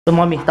So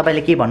mummy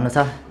तपाईले के भन्नु छ?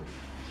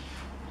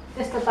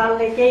 त्यस्तो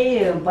तालले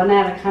केही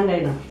बनाएर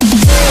खाँदैन।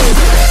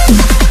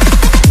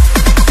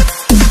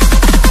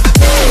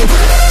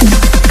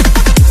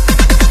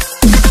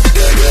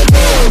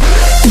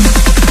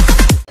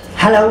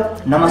 हेलो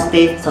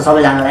नमस्ते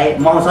सबैजनालाई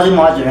म सजिन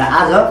महर्जन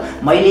आज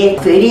मैले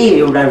फेरि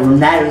एउटा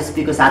नयाँ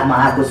रेसिपीको साथमा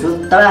आएको छु।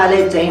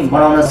 तपाईहरुले चाहिँ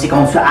बनाउन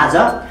सिकाउँछु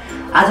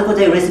आजको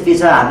चाहिँ रेसिपी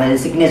छ हामीले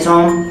सिक्ने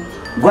छौं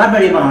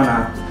ग्वारमरी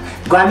बनाउन।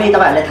 ग्वारमरी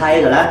तपाईहरुलाई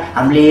थाहै होला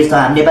हामीले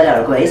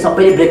नेपालीहरुको है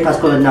सबैले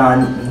ब्रेकफास्टको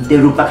त्यो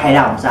रूपमा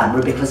खाइरा हुन्छ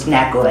हाम्रो ब्रेकफास्ट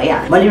स्न्याक हो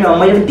है। मैले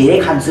पनि धेरै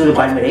खान्छु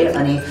ग्वारमरी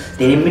अनि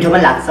धेरै मिठो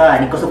पनि लाग्छ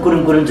अनि कस्तो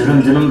कुरुम कुरुम झुरुम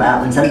झुरुम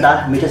हुन्छ नि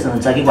त मिठो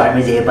हुन्छ कि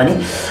ग्वारमरी जे पनि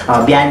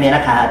बिहान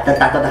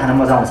तातो खान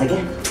मजा आउँछ के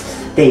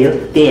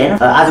त्यही हैन।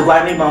 आज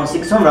ग्वारमरी बनाउन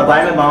सिक्छौं र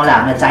ग्वारमरी बनाउन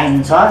हामीलाई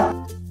चाहिन्छ।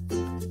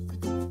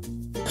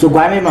 सो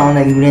ग्वारमरी बनाउन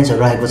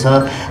इन्ग्रेडियन्ट्सहरु रहेको छ।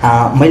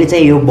 मैले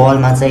चाहिँ यो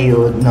बलमा चाहिँ यो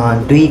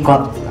 2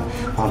 कप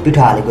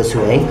पिठो हालेको छु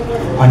है।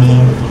 अनि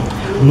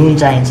नुन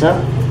चाहिन्छ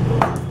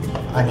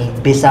अनि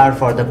बेसार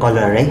फर द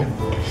कलर है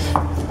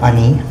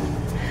अनि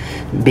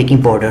बेकिङ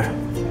पाउडर।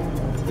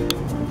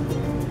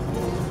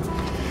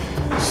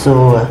 सो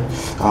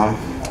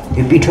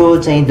यो पिठो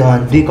चाहिँ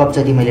 2 कप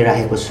जति मैले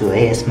राखेको छु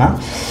है यसमा।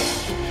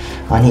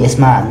 अनि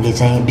यसमा हामीले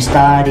चाहिँ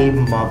बिस्तारै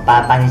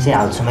पानी चाहिँ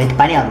हाल्छौँ है।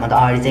 पानी हाल्नु त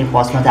अगाडि चाहिँ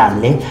फर्स्टमा चाहिँ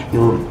हामीले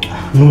यो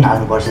नुन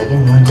हाल्नुपर्छ कि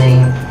नुन चाहिँ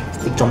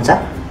 1 चम्चा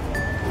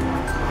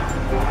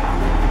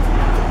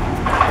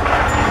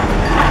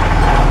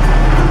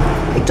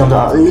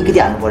अलिकति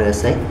हाल्नु पर्यो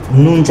यस्तो है।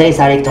 नुन चाहिँ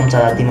 1.5 चम्चा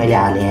जति मैले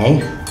हालेँ है।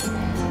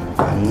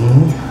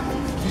 अनि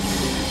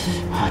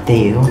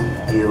त्यही हो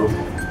यो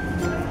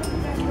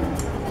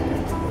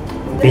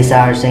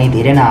बेसार चाहिँ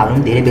धेरै नहालौँ,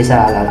 धेरै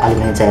बेसार हाल्यो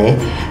भने चाहिँ है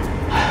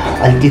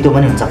अलिक तितो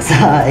पनि हुनसक्छ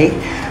है।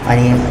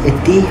 अनि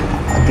यति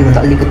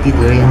त्योभन्दा अलिकति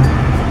धेरै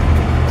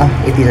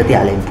यति जति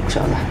हाले पनि पुग्छ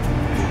होला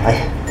है।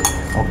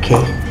 ओके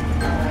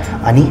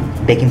अनि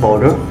बेकिङ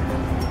पाउडर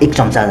 1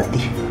 चम्चा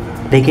जति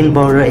बेकिङ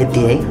पाउडर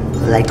यति है।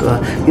 लाइक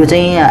यो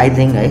चाहिँ आई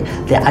थिङ्क है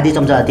त्यो आधी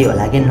चम्चा जति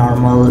होला कि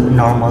नर्मल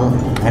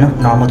हैन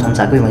नर्मल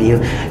चम्चाकै मैले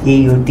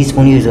यो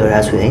टिस्पुन युज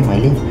गरेको छु है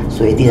मैले।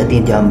 सो यति जति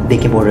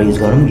बेकिङ पाउडर युज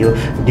गरौँ। यो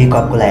 2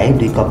 कपको लागि है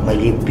 2 कप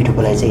मैले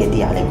पिठोको लागि चाहिँ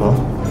यति हालेको।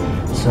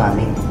 सो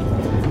हामी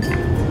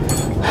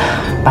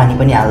पानी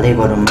पनि हाल्दै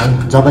गरौँ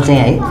है। जब चाहिँ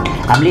है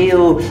हामीले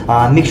यो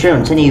मिक्सचर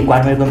हुन्छ नि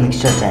ग्वारमरीको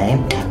मिक्सचर चाहिँ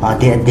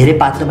है धेरै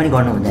पातलो पनि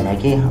गर्नु हुँदैन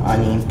कि।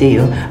 अनि त्यही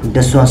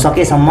हो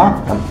सकेसम्म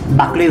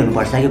बाक्लै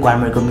हुनुपर्छ कि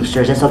ग्वारमरीको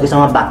मिक्सचर चाहिँ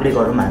सकेसम्म बाक्लै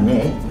गरौँ हामीले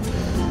है।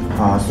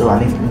 सो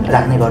हामी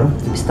राख्ने गरौँ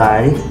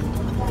बिस्तारै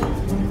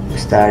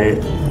बिस्तारै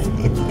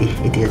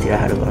यति जति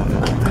राखेर गरौँ।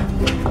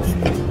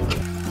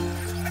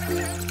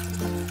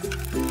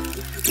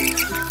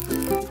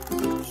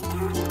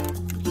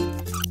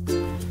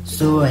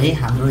 सो है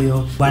हाम्रो यो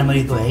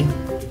ग्वारमरीको है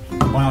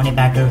बनाउने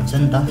ब्याटर हुन्छ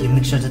नि त यो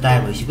मिक्सचर चाहिँ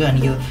तयार भइसक्यो।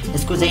 अनि यो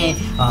यसको चाहिँ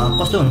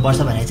कस्तो हुनुपर्छ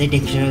भने चाहिँ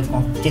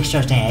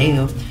टेक्सचर चाहिँ है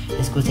यो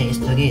यसको चाहिँ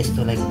यस्तो कि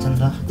यस्तो लाइक हुन्छ नि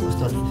त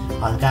कस्तो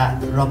हल्का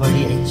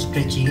रबरी है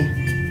स्ट्रेची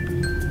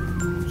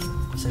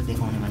कसरी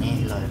देखाउने भने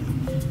ल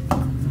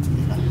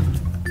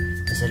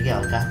यसरी कि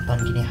हल्का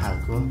तन्किने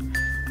खालको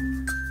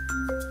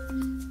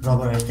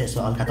रबर यस्तो यसो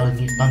हल्का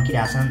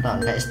तन्किरहेको छ नि त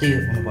हल्का यस्तै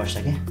हुनुपर्छ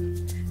क्या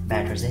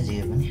ब्याटर चाहिँ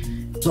जे पनि।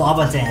 सो अब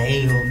चाहिँ है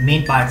यो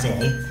मेन पार्ट चाहिँ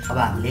है अब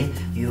हामीले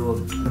यो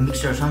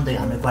मिक्सचर छ नि त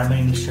हाम्रो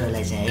ग्वारमरी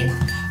मिक्सचरलाई चाहिँ है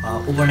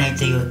ओभरनाइट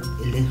चाहिँ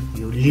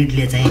यो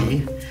लिडले चाहिँ है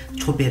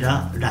छोपेर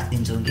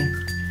राखिदिन्छौँ कि।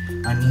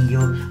 अनि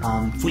यो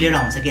फुलेर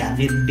आउँछ कि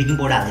हामीले बेकिङ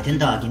पाउडर हालेको थियो नि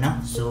त अघि न।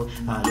 सो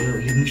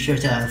यो मिक्सचर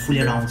चाहिँ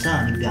फुलेर आउँछ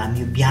अनि हामी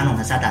यो बिहान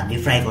हुन साथ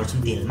हामीले फ्राई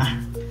गर्छौँ तेलमा।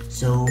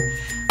 So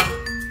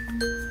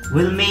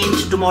will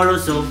meet tomorrow.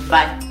 So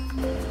by.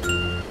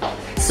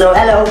 So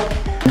hello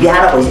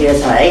बिहान भइसकेको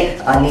छ है।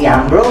 अनि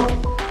हाम्रो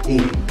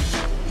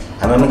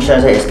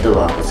मिक्सचर चाहिँ यस्तो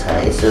भएको छ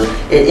है। सो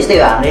यस्तै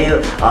हो हामीले यो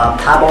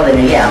थाहा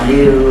पाउँदैन कि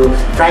हामीले यो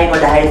फ्राई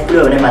गर्दाखेरि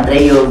फुल्यो भने मात्रै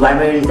यो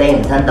ग्वारमरी चाहिँ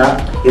हुन्छ नि त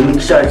यो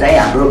मिक्सचर चाहिँ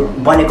हाम्रो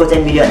बनेको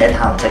चाहिँ मिल्यो भनेर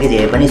थाहा हुन्छ कि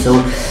जे पनि। सो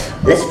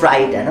लेट्स फ्राई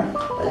इट हैन।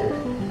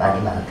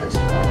 पानीमा हाल्छ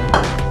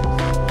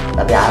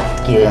अब हात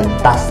के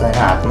तास्दैन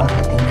हातमा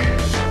आई थिङ्क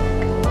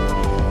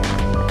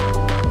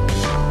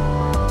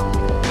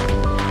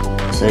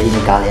यसरी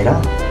निकालेर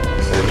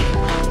यसरी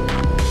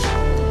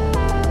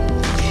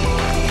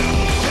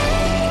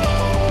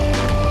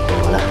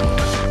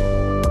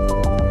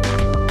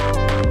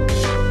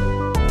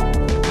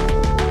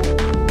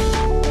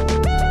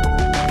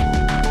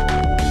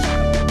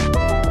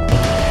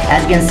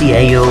एज क्यान सी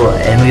है यो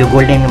हेर्नु यो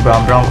गोल्डन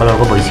ब्राउन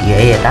कलरको भइसक्यो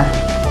है यता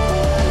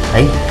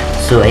है।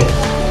 सो है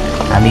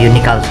हामी यो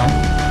निकाल्छौँ।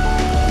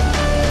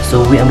 सो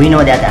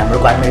विनो द्याट हाम्रो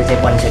ग्वारमरी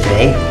चाहिँ बनिसक्यो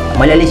है।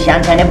 मैले अलिक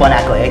सानो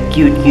बनाएको है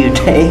क्युट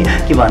है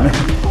के भन्नु।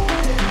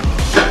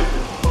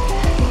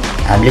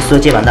 हामीले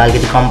सोचे भन्दा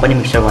अलिकति कम पनि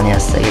मिक्सचर बने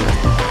जस्तो कि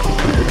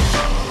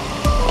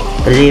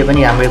तर यो पनि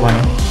राम्रै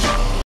बन्यो।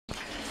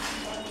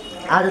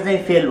 आज चाहिँ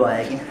फेल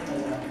भयो कि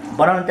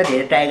बनाउनु त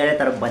धेरै ट्राई गरेँ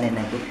तर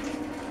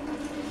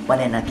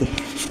बनेन कि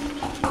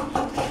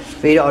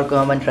फेरि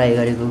अर्कोमा पनि ट्राई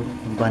गरेको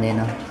बनेन।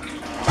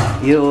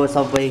 यो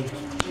सबै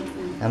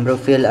हाम्रो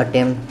फेल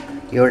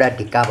अटेम्प्ट एउटा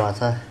ढिक्का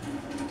भएछ।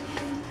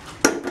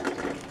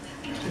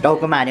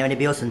 टाउकोमा हान्यो भने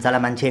बेहोस हुन्छ होला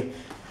मान्छे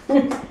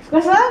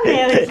कसो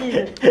मेरो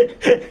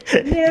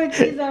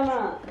चिज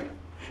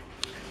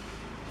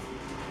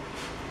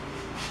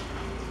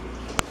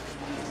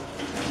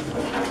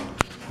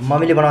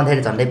मम्मीले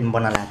बनाउँदाखेरि झन्डै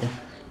बनाउन लाग्थ्यो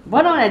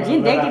बनाउने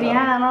झिन देखिरी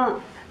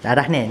यहाँ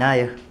राख्ने होइन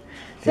यो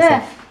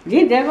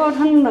झिन देखो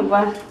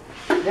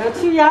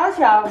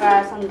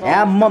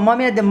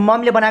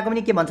मम्मीले बनाएको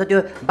पनि के भन्छ त्यो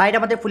बाहिर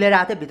मात्रै फुलेर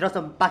आएको थियो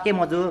भित्र पाके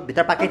मजु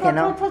भित्र पाकै थिएन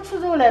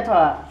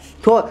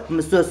थो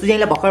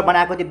सुजैले भर्खर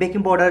बनाएको त्यो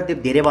बेकिङ पाउडर त्यो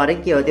धेरै भएर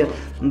के हो त्यो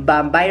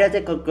बाहिर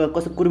चाहिँ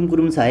कस्तो कुरुम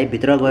कुरुम छ है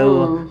भित्र गयो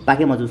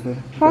पाके मजु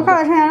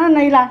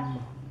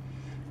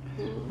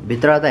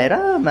भित्र त हेर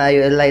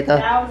यसलाई त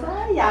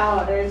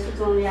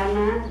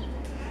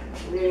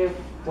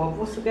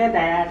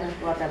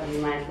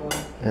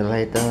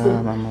यसलाई त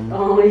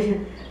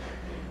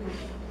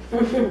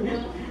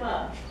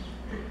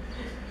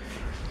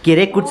के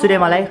रे कुट्छु रे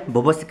मलाई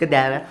भोबोसको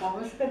द्याएर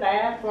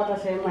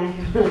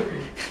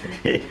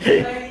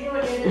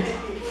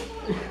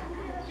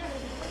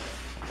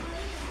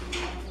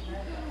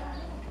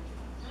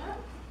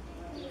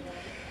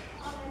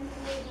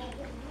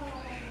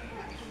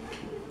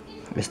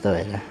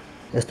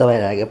यस्तो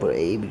भएर आयो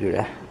पुरै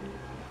बिग्रिएर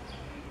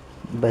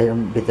बाहिर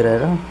भित्र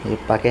हेर यो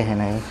पाकै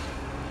छैन यो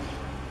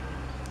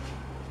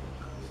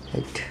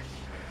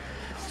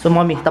सो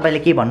मम्मी तपाईँले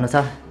के भन्नु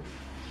छ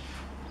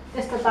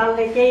त्यस्तो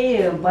तालले केही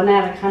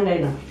बनाएर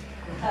खाँदैन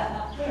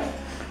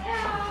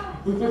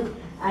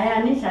आया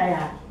नि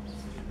साया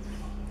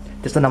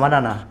त्यस्तो नभन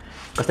न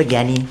कस्तो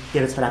ज्ञानी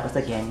तेरो छोरा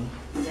कस्तो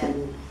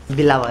ज्ञानी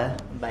बिल्ला भयो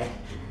बाई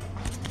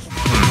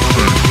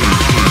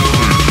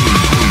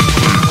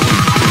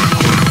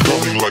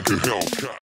like a Hellcat.